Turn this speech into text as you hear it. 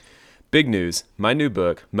Big news. My new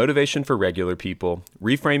book, Motivation for Regular People: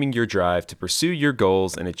 Reframing Your Drive to Pursue Your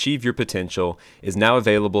Goals and Achieve Your Potential, is now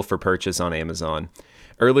available for purchase on Amazon.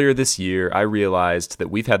 Earlier this year, I realized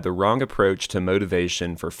that we've had the wrong approach to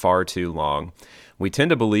motivation for far too long. We tend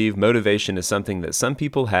to believe motivation is something that some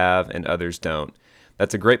people have and others don't.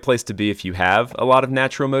 That's a great place to be if you have a lot of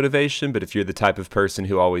natural motivation, but if you're the type of person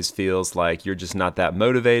who always feels like you're just not that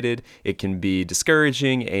motivated, it can be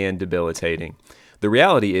discouraging and debilitating. The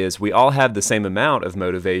reality is, we all have the same amount of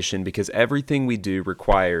motivation because everything we do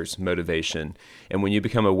requires motivation. And when you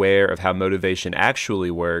become aware of how motivation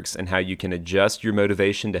actually works and how you can adjust your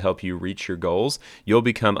motivation to help you reach your goals, you'll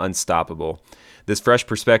become unstoppable. This fresh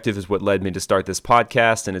perspective is what led me to start this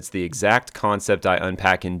podcast, and it's the exact concept I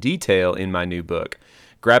unpack in detail in my new book.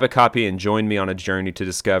 Grab a copy and join me on a journey to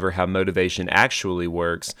discover how motivation actually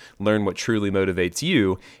works, learn what truly motivates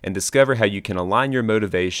you, and discover how you can align your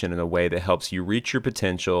motivation in a way that helps you reach your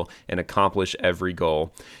potential and accomplish every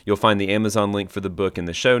goal. You'll find the Amazon link for the book in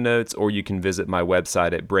the show notes, or you can visit my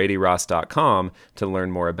website at bradyross.com to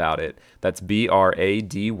learn more about it. That's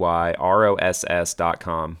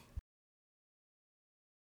BRADYROSS.com.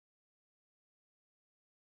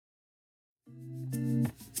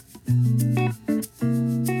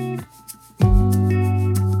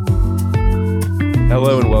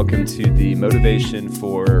 Hello and welcome to the Motivation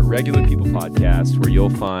for Regular People podcast, where you'll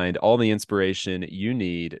find all the inspiration you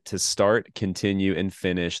need to start, continue, and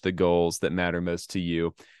finish the goals that matter most to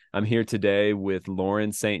you. I'm here today with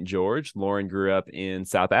Lauren St. George. Lauren grew up in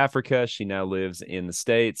South Africa. She now lives in the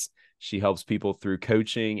States. She helps people through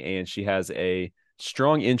coaching, and she has a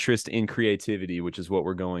strong interest in creativity, which is what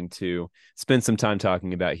we're going to spend some time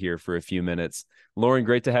talking about here for a few minutes. Lauren,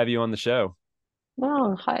 great to have you on the show.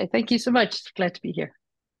 Oh, hi. Thank you so much. Glad to be here.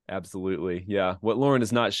 Absolutely. Yeah. What Lauren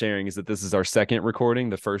is not sharing is that this is our second recording.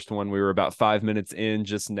 The first one, we were about 5 minutes in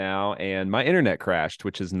just now, and my internet crashed,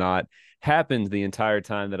 which has not happened the entire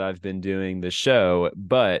time that I've been doing the show.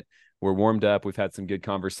 But we're warmed up. We've had some good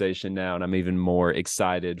conversation now, and I'm even more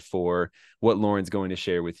excited for what Lauren's going to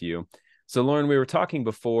share with you. So, Lauren, we were talking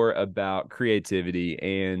before about creativity,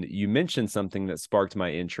 and you mentioned something that sparked my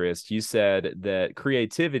interest. You said that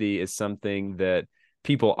creativity is something that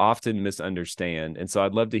people often misunderstand. And so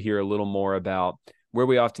I'd love to hear a little more about where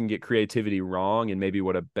we often get creativity wrong and maybe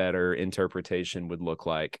what a better interpretation would look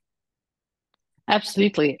like.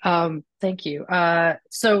 Absolutely. Thank you.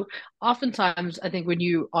 So oftentimes, I think when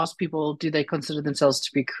you ask people, do they consider themselves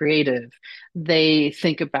to be creative? They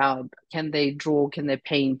think about, can they draw? Can they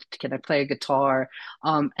paint? Can they play a guitar?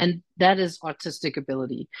 And that is artistic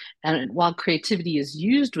ability. And while creativity is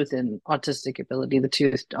used within artistic ability, the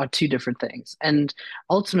two are two different things. And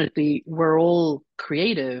ultimately, we're all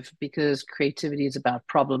creative because creativity is about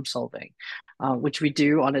problem solving. Which we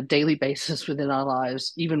do on a daily basis within our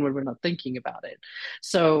lives, even when we're not thinking about it.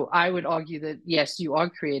 So I would argue that yes, you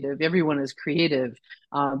are creative. Everyone is creative,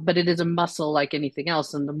 but it is a muscle like anything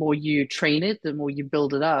else. And the more you train it, the more you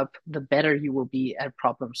build it up, the better you will be at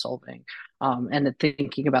problem solving and at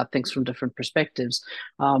thinking about things from different perspectives.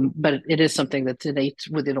 But it is something that's innate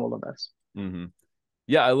within all of us. Mm-hmm.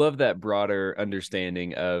 Yeah, I love that broader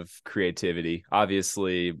understanding of creativity.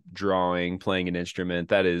 Obviously, drawing, playing an instrument,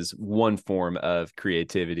 that is one form of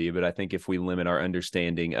creativity. But I think if we limit our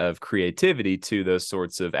understanding of creativity to those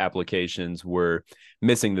sorts of applications, we're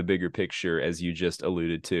missing the bigger picture, as you just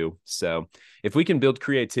alluded to. So, if we can build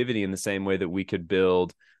creativity in the same way that we could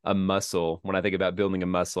build a muscle, when I think about building a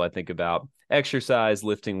muscle, I think about exercise,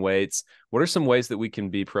 lifting weights. What are some ways that we can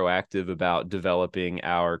be proactive about developing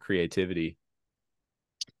our creativity?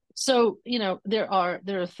 So, there are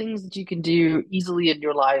things that you can do easily in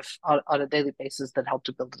your life on a daily basis that help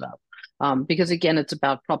to build it up. Because again, it's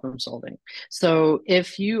about problem solving. So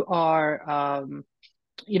if you are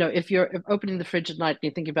if you're opening the fridge at night and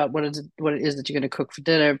you think about what it is that you're going to cook for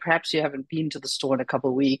dinner, perhaps you haven't been to the store in a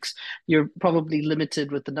couple of weeks, you're probably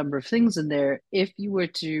limited with the number of things in there. If you were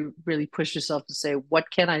to really push yourself to say,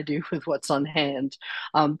 what can I do with what's on hand?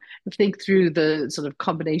 Um, think through the sort of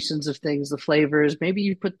combinations of things, the flavors. Maybe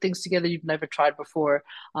you put things together you've never tried before.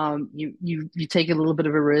 You take a little bit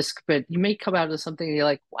of a risk, but you may come out of something and you're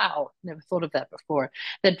like, wow, never thought of that before.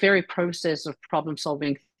 That very process of problem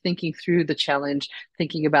solving, thinking through the challenge,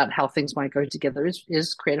 thinking about how things might go together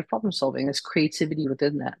is creative problem solving. There's creativity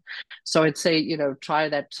within that. So I'd say, try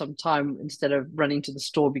that sometime instead of running to the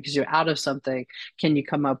store because you're out of something. Can you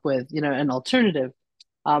come up with, an alternative?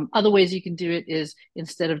 Other ways you can do it is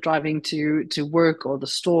instead of driving to work or the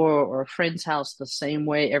store or a friend's house the same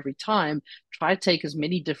way every time, try to take as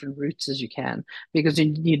many different routes as you can, because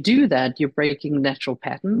when you do that, you're breaking natural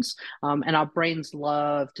patterns. And our brains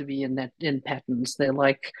love to be in patterns. They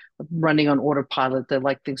like running on autopilot. They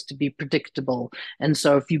like things to be predictable. And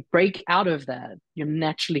so if you break out of that, you're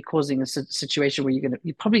naturally causing a situation where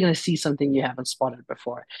you're probably gonna see something you haven't spotted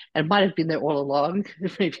before. And it might have been there all along.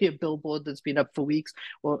 Maybe a billboard that's been up for weeks,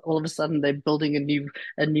 or all of a sudden they're building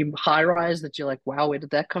a new high rise that you're like, wow, where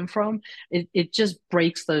did that come from? It just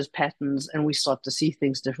breaks those patterns, and we start to see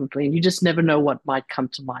things differently. And you just never know what might come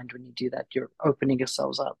to mind when you do that. You're opening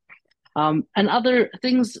yourselves up. And other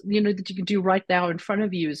things, that you can do right now in front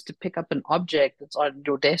of you is to pick up an object that's on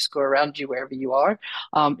your desk or around you, wherever you are.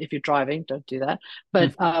 If you're driving, don't do that.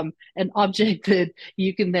 But an object that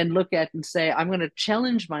you can then look at and say, I'm going to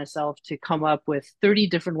challenge myself to come up with 30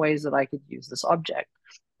 different ways that I could use this object.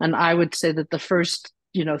 And I would say that the first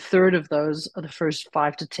third of those, or the first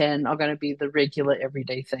 5 to 10, are going to be the regular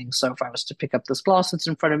everyday things. So if I was to pick up this glass that's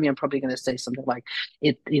in front of me, I'm probably going to say something like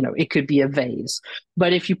it could be a vase.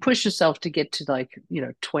 But if you push yourself to get to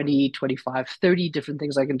 20, 25, 30 different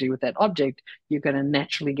things I can do with that object, you're going to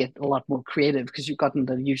naturally get a lot more creative because you've gotten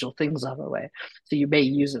the usual things out of the way. So you may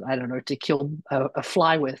use it, I don't know, to kill a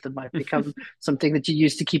fly with. It might become something that you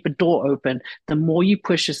use to keep a door open. The more you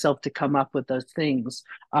push yourself to come up with those things,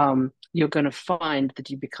 you're going to find that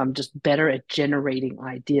you become just better at generating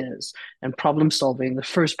ideas and problem solving. The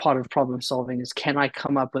first part of problem solving is, can I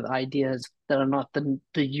come up with ideas that are not the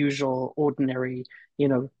usual ordinary,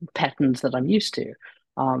 patterns that I'm used to?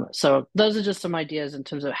 So those are just some ideas in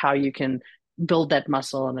terms of how you can build that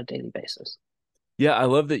muscle on a daily basis. Yeah, I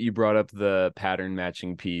love that you brought up the pattern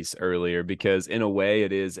matching piece earlier because, in a way,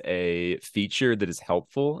 it is a feature that is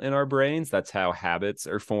helpful in our brains. That's how habits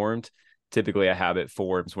are formed. Typically, a habit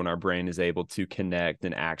forms when our brain is able to connect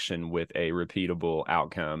an action with a repeatable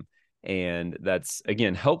outcome. And that's,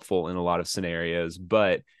 again, helpful in a lot of scenarios.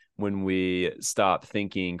 But when we stop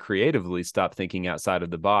thinking creatively, stop thinking outside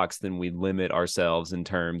of the box, then we limit ourselves in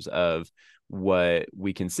terms of what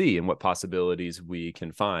we can see and what possibilities we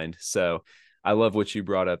can find. So, I love what you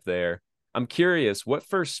brought up there. I'm curious, what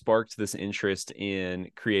first sparked this interest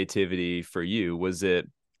in creativity for you? Was it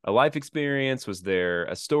a life experience? Was there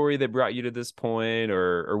a story that brought you to this point,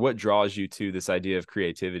 or what draws you to this idea of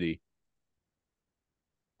creativity?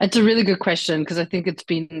 It's a really good question, because I think it's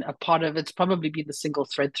probably been the single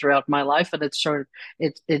thread throughout my life, and it's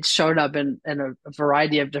showed up in a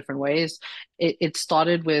variety of different ways. It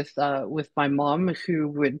started with my mom, who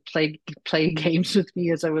would play games with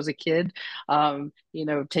me as I was a kid.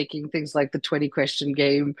 Taking things like the 20 question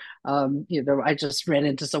game. I just ran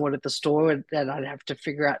into someone at the store, and I'd have to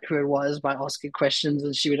figure out who it was by asking questions,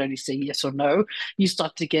 and she would only say yes or no. You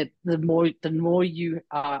start to get, the more you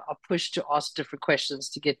are pushed to ask different questions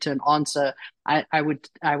to get to an answer. I would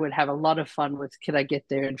have a lot of fun with, could I get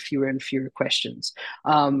there in fewer and fewer questions.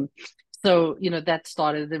 So that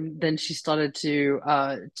started, and then she started to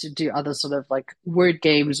do other sort of like word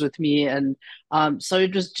games with me. And so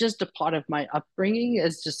it was just a part of my upbringing.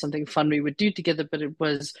 It's just something fun we would do together, but it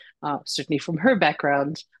was certainly from her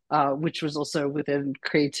background, which was also within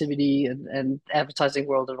creativity and advertising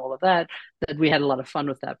world and all of that, that we had a lot of fun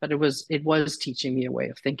with that. But it was teaching me a way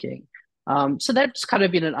of thinking. So that's kind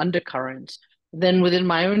of been an undercurrent. Then within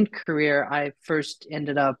my own career, I first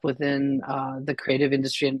ended up within the creative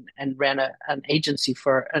industry, and ran an agency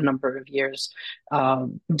for a number of years,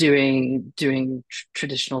 doing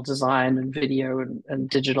traditional design and video and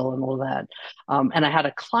digital and all that. And I had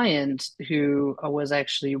a client who was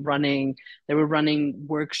actually they were running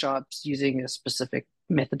workshops using a specific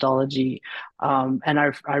methodology. And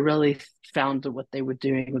I really found that what they were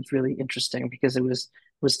doing was really interesting, because it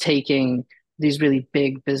was taking these really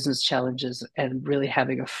big business challenges and really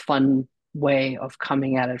having a fun way of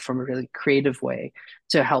coming at it from a really creative way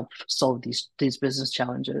to help solve these business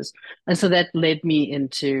challenges. And so that led me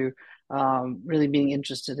into really being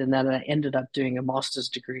interested in that. And I ended up doing a master's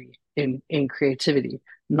degree in creativity,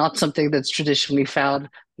 not something that's traditionally found.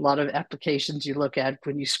 A lot of applications you look at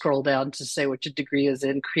when you scroll down to say what your degree is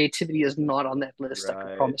in, creativity is not on that list. I can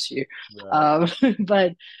Right. promise you. Right. Um,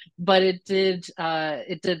 but it did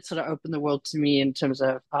sort of open the world to me in terms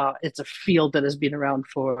of, it's a field that has been around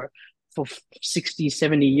for 60,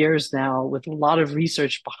 70 years now, with a lot of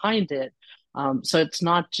research behind it. So it's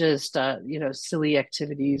not just silly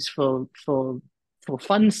activities for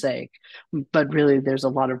fun's sake, but really there's a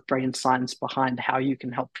lot of brain science behind how you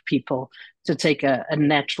can help people to take a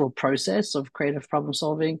natural process of creative problem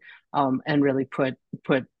solving, and really put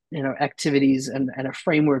activities and a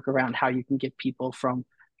framework around how you can get people from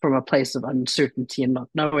from a place of uncertainty and not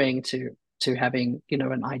knowing to having,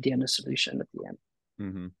 an idea and a solution at the end.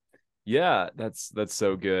 Mm-hmm. Yeah, that's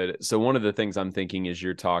so good. So one of the things I'm thinking is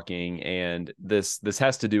you're talking, and this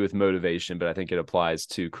has to do with motivation, but I think it applies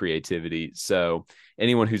to creativity. So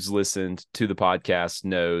anyone who's listened to the podcast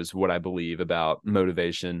knows what I believe about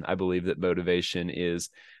motivation. I believe that motivation is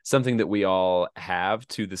something that we all have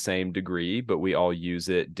to the same degree, but we all use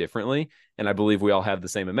it differently. And I believe we all have the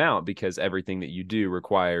same amount because everything that you do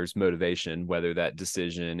requires motivation, whether that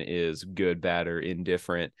decision is good, bad, or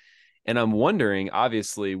indifferent. And I'm wondering,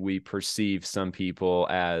 obviously, we perceive some people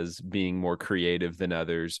as being more creative than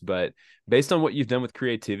others, but based on what you've done with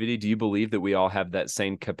creativity, do you believe that we all have that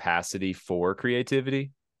same capacity for creativity?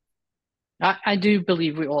 I do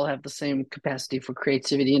believe we all have the same capacity for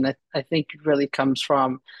creativity, and I think it really comes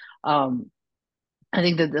from um, I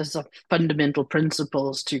think that there's a fundamental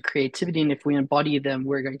principles to creativity, and if we embody them,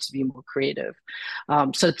 we're going to be more creative.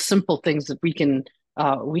 So it's simple things that we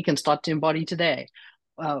can start to embody today.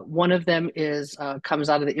 One of them is comes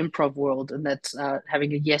out of the improv world, and that's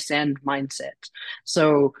having a yes and mindset.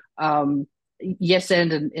 So yes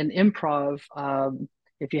and in improv.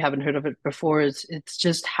 If you haven't heard of it before, it's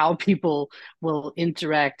just how people will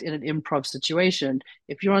interact in an improv situation.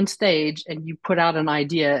 If you're on stage and you put out an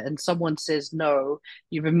idea and someone says no,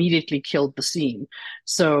 you've immediately killed the scene.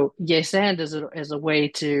 So yes and is a way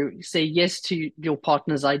to say yes to your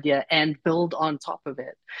partner's idea and build on top of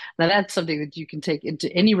it. Now that's something that you can take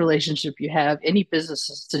into any relationship you have, any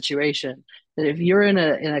business situation. That if you're in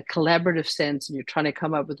a collaborative sense and you're trying to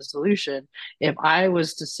come up with a solution, if I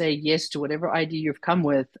was to say yes to whatever idea you've come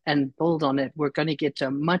with and build on it, we're going to get to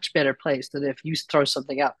a much better place than if you throw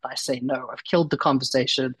something out and I say no. I've killed the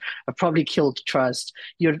conversation. I've probably killed trust.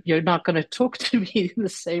 You're not going to talk to me in the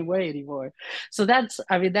same way anymore. So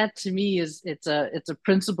I mean, that to me is it's a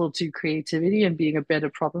principle to creativity and being a better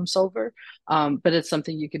problem solver. But it's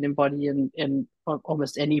something you can embody in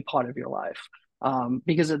almost any part of your life.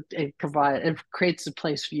 Because it creates a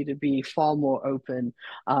place for you to be far more open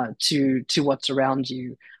to what's around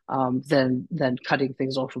you than cutting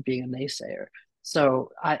things off or being a naysayer. So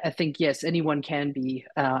I think yes, anyone can be,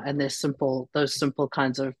 and there's those simple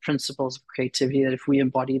kinds of principles of creativity that if we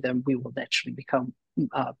embody them, we will naturally become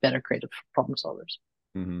better creative problem solvers.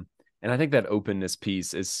 Mm-hmm. And I think that openness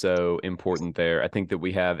piece is so important there. I think that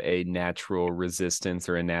we have a natural resistance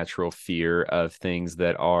or a natural fear of things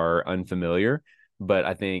that are unfamiliar. But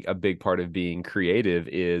I think a big part of being creative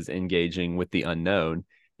is engaging with the unknown.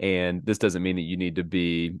 And this doesn't mean that you need to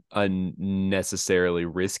be unnecessarily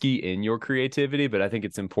risky in your creativity, but I think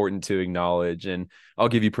it's important to acknowledge, and I'll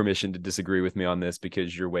give you permission to disagree with me on this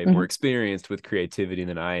because you're way more Mhm. experienced with creativity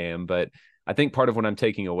than I am. But I think part of what I'm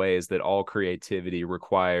taking away is that all creativity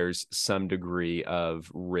requires some degree of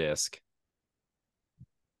risk.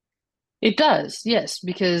 It does, yes,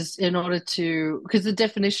 because the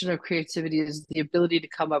definition of creativity is the ability to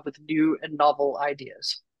come up with new and novel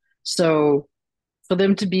ideas. So for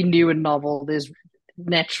them to be new and novel, there's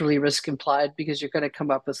naturally risk implied because you're going to come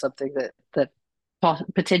up with something that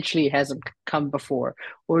potentially hasn't come before,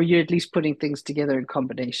 or you're at least putting things together in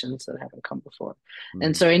combinations that haven't come before. And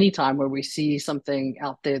Mm-hmm. so, anytime where we see something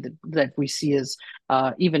out there that we see as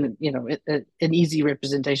even an easy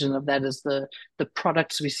representation of that is the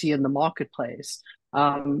products we see in the marketplace.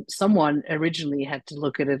 Someone originally had to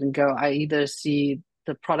look at it and go, I either see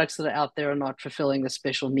the products that are out there are not fulfilling a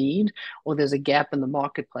special need, or there's a gap in the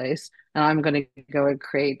marketplace, and I'm going to go and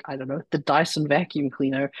create, I don't know, the Dyson vacuum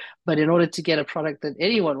cleaner. But in order to get a product that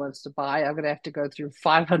anyone wants to buy, I'm going to have to go through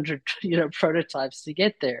 500, prototypes to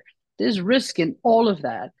get there. There's risk in all of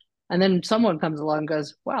that. And then someone comes along and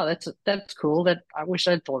goes, "Wow, that's cool. That I wish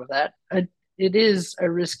I'd thought of that." It is a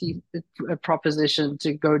risky proposition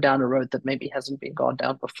to go down a road that maybe hasn't been gone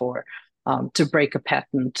down before, to break a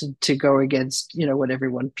pattern, to go against what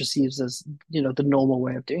everyone perceives as the normal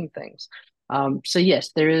way of doing things. So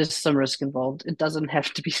yes, there is some risk involved. It doesn't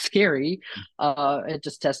have to be scary. It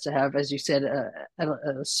just has to have, as you said,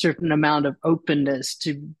 a certain amount of openness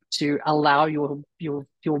to allow your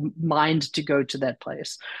mind to go to that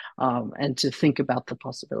place, and to think about the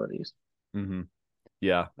possibilities. Mm-hmm.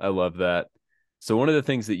 Yeah, I love that. So one of the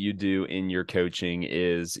things that you do in your coaching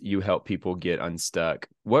is you help people get unstuck.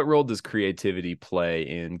 What role does creativity play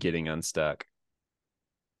in getting unstuck?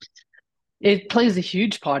 It plays a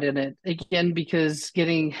huge part in it again because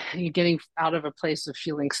getting out of a place of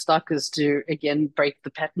feeling stuck is to again break the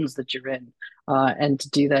patterns that you're in, and to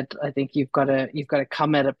do that, I think you've got to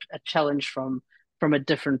come at a challenge from a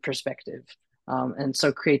different perspective. And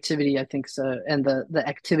so creativity, I think, so, and the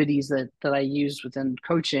activities that I use within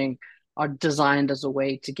coaching are designed as a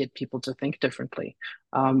way to get people to think differently.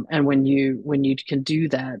 And when you can do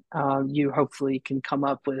that, you hopefully can come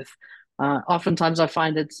up with. Oftentimes, I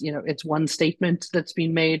find it's one statement that's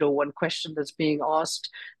been made or one question that's being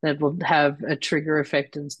asked that will have a trigger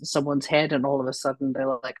effect in someone's head, and all of a sudden they're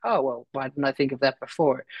like, "Oh, well, why didn't I think of that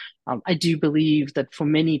before?" I do believe that for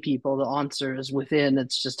many people, the answer is within.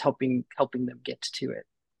 It's just helping them get to it.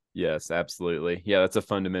 Yes, absolutely. Yeah, that's a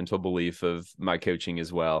fundamental belief of my coaching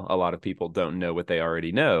as well. A lot of people don't know what they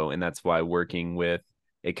already know, and that's why working with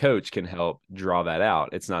a coach can help draw that out.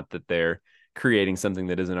 It's not that they're creating something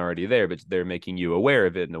that isn't already there, but they're making you aware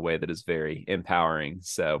of it in a way that is very empowering.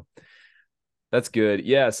 So that's good.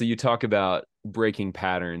 Yeah. So you talk about breaking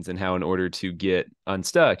patterns and how, in order to get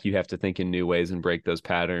unstuck, you have to think in new ways and break those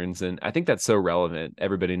patterns. And I think that's so relevant.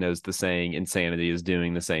 Everybody knows the saying, insanity is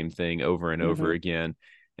doing the same thing over and over Mm-hmm. again.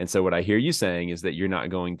 And so what I hear you saying is that you're not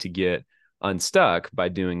going to get unstuck by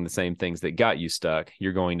doing the same things that got you stuck.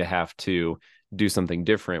 You're going to have to do something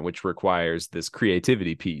different, which requires this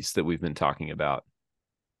creativity piece that we've been talking about.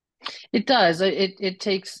 It does. It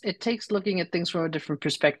takes looking at things from a different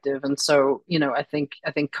perspective, and so I think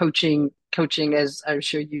coaching, as I'm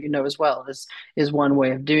sure you know as well, is one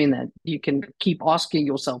way of doing that. You can keep asking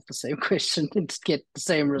yourself the same question and get the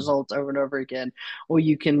same results over and over again, or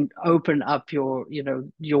you can open up your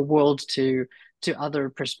world to other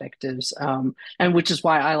perspectives, and which is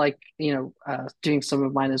why I like doing some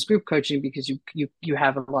of mine as group coaching, because you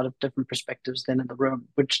have a lot of different perspectives then in the room,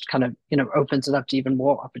 which kind of opens it up to even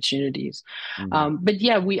more opportunities. Mm-hmm. But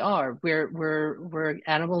yeah, we're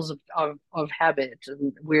animals of habit,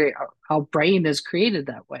 and our brain is created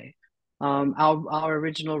that way. Our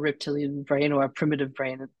original reptilian brain, or our primitive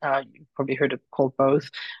brain, you probably heard it called both,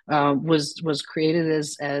 was created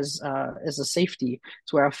as a safety.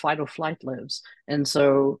 It's where our fight or flight lives. And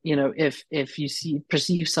so, if you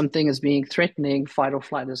perceive something as being threatening, fight or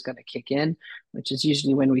flight is going to kick in, which is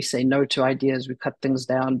usually when we say no to ideas, we cut things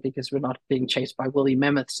down because we're not being chased by woolly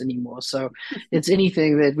mammoths anymore. So it's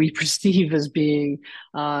anything that we perceive as being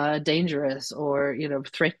dangerous or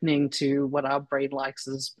threatening to what our brain likes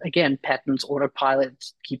is, again, patterns, autopilot,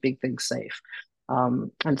 keeping things safe.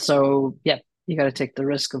 And so, yeah, you got to take the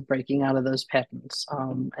risk of breaking out of those patterns,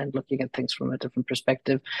 and looking at things from a different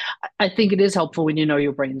perspective. I think it is helpful when you know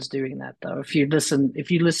your brain's doing that, though. If you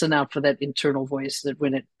listen out for that internal voice, that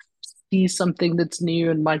when it sees something that's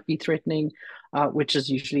new and might be threatening, which is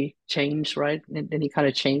usually change, right? Any kind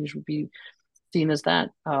of change would be seen as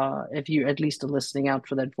that. If you at least are listening out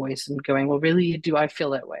for that voice and going, well, really, do I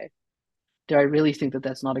feel that way? Do I really think that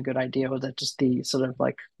that's not a good idea, or that just the sort of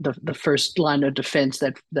like the first line of defense,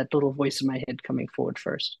 that little voice in my head coming forward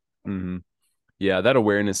first? Mm-hmm. Yeah, that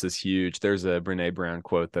awareness is huge. There's a Brene Brown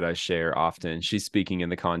quote that I share often. She's speaking in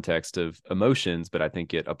the context of emotions, but I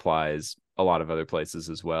think it applies a lot of other places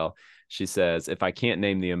as well. She says, if I can't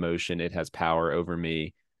name the emotion, it has power over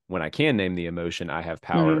me. When I can name the emotion, I have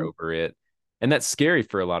power Mm-hmm. over it. And that's scary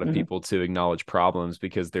for a lot of Mm-hmm. people to acknowledge problems,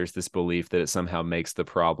 because there's this belief that it somehow makes the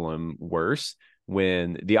problem worse,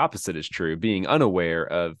 when the opposite is true. Being unaware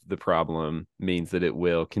of the problem means that it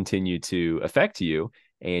will continue to affect you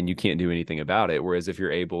and you can't do anything about it. Whereas if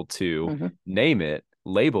you're able to Mm-hmm. name it,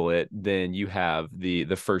 label it, then you have the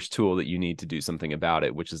first tool that you need to do something about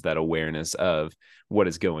it, which is that awareness of what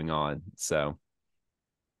is going on. So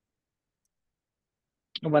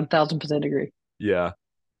 1000% agree. yeah,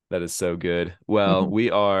 that is so good. Well,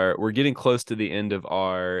 Mm-hmm. we're getting close to the end of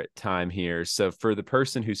our time here. So for the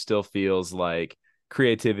person who still feels like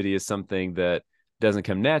creativity is something that doesn't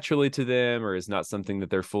come naturally to them, or is not something that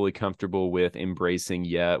they're fully comfortable with embracing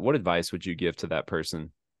yet, what advice would you give to that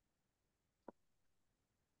person?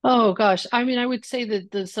 Oh gosh, I mean, I would say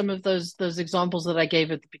that some of those examples that I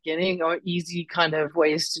gave at the beginning are easy kind of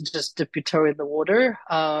ways to just dip your toe in the water.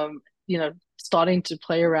 Starting to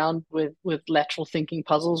play around with lateral thinking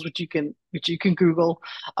puzzles, which you can Google.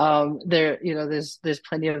 There's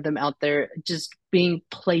plenty of them out there. Just being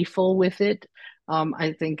playful with it,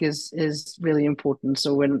 I think is really important.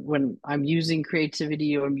 So when I'm using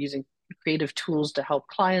creativity, or I'm using creative tools to help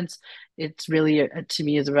clients, it's really to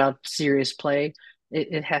me is about serious play.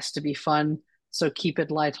 It has to be fun. So keep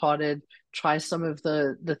it lighthearted. Try some of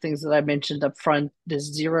the things that I mentioned up front.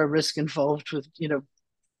 There's zero risk involved with,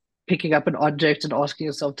 picking up an object and asking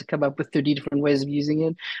yourself to come up with 30 different ways of using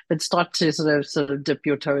it. But start to sort of dip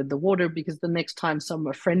your toe in the water, because the next time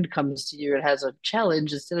a friend comes to you and has a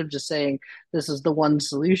challenge, instead of just saying this is the one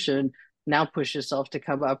solution, now push yourself to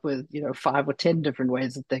come up with, 5 or 10 different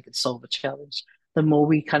ways that they could solve a challenge. The more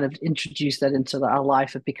we kind of introduce that into our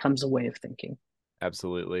life, it becomes a way of thinking.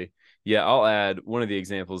 Absolutely. Yeah, I'll add one of the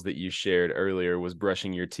examples that you shared earlier was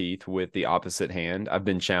brushing your teeth with the opposite hand. I've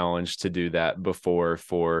been challenged to do that before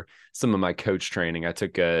for some of my coach training. I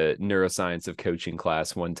took a neuroscience of coaching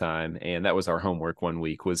class one time, and that was our homework one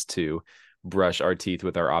week was to brush our teeth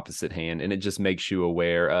with our opposite hand. And it just makes you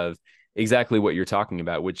aware of exactly what you're talking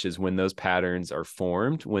about, which is when those patterns are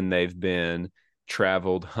formed, when they've been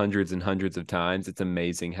traveled hundreds and hundreds of times, it's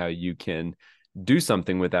amazing how you can do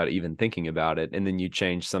something without even thinking about it. And then you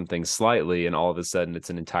change something slightly, and all of a sudden it's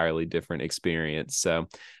an entirely different experience. So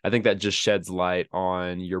I think that just sheds light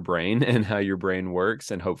on your brain and how your brain works,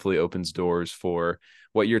 and hopefully opens doors for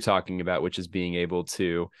what you're talking about, which is being able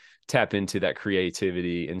to tap into that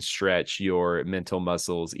creativity and stretch your mental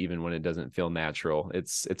muscles even when it doesn't feel natural.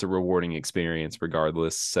 It's a rewarding experience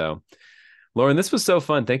regardless. So Lauren, this was so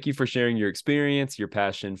fun. Thank you for sharing your experience, your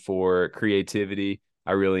passion for creativity.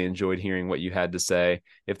 I really enjoyed hearing what you had to say.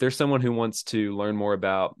 If there's someone who wants to learn more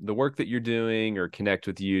about the work that you're doing or connect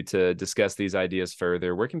with you to discuss these ideas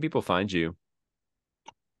further, where can people find you?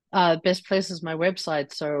 Best place is my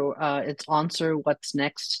website. So it's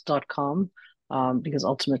answerwhatsnext.com. Because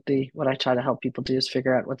ultimately what I try to help people do is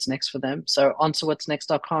figure out what's next for them. So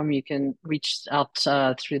answerwhatsnext.com, you can reach out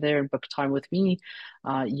through there and book time with me.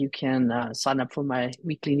 You can sign up for my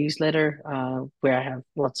weekly newsletter where I have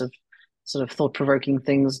lots of sort of thought-provoking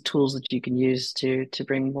things, tools that you can use to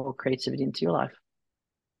bring more creativity into your life.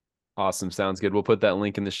 Awesome. Sounds good. We'll put that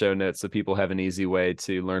link in the show notes so people have an easy way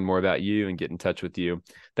to learn more about you and get in touch with you.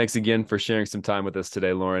 Thanks again for sharing some time with us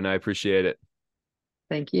today, Lauren. I appreciate it.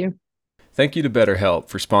 Thank you. Thank you to BetterHelp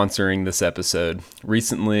for sponsoring this episode.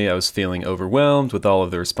 Recently, I was feeling overwhelmed with all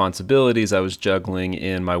of the responsibilities I was juggling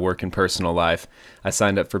in my work and personal life. I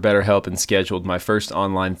signed up for BetterHelp and scheduled my first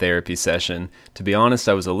online therapy session. To be honest,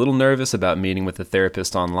 I was a little nervous about meeting with a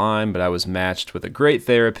therapist online, but I was matched with a great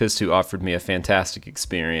therapist who offered me a fantastic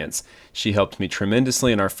experience. She helped me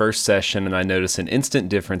tremendously in our first session, and I noticed an instant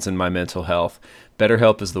difference in my mental health.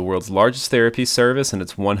 BetterHelp is the world's largest therapy service, and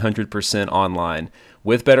it's 100% online.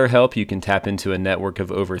 With BetterHelp, you can tap into a network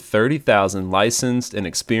of over 30,000 licensed and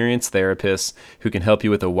experienced therapists who can help you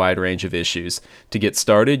with a wide range of issues. To get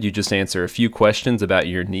started, you just answer a few questions about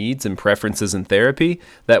your needs and preferences in therapy.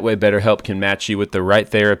 That way, BetterHelp can match you with the right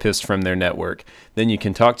therapist from their network. Then you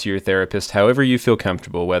can talk to your therapist however you feel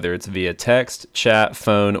comfortable, whether it's via text, chat,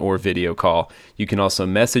 phone, or video call. You can also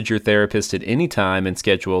message your therapist at any time and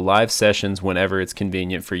schedule live sessions whenever it's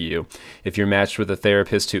convenient for you. If you're matched with a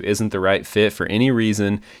therapist who isn't the right fit for any reason,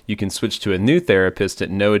 you can switch to a new therapist at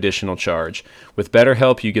no additional charge. With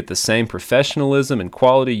BetterHelp, you get the same professionalism and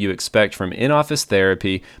quality you expect from in-office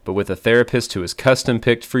therapy, but with a therapist who is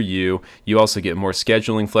custom-picked for you. You also get more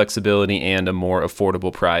scheduling flexibility and a more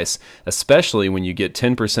affordable price, especially when you get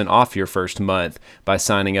 10% off your first month by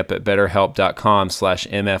signing up at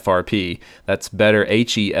betterhelp.com/MFRP. That's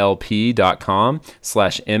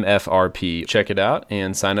betterhelp.com/MFRP. Check it out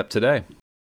and sign up today.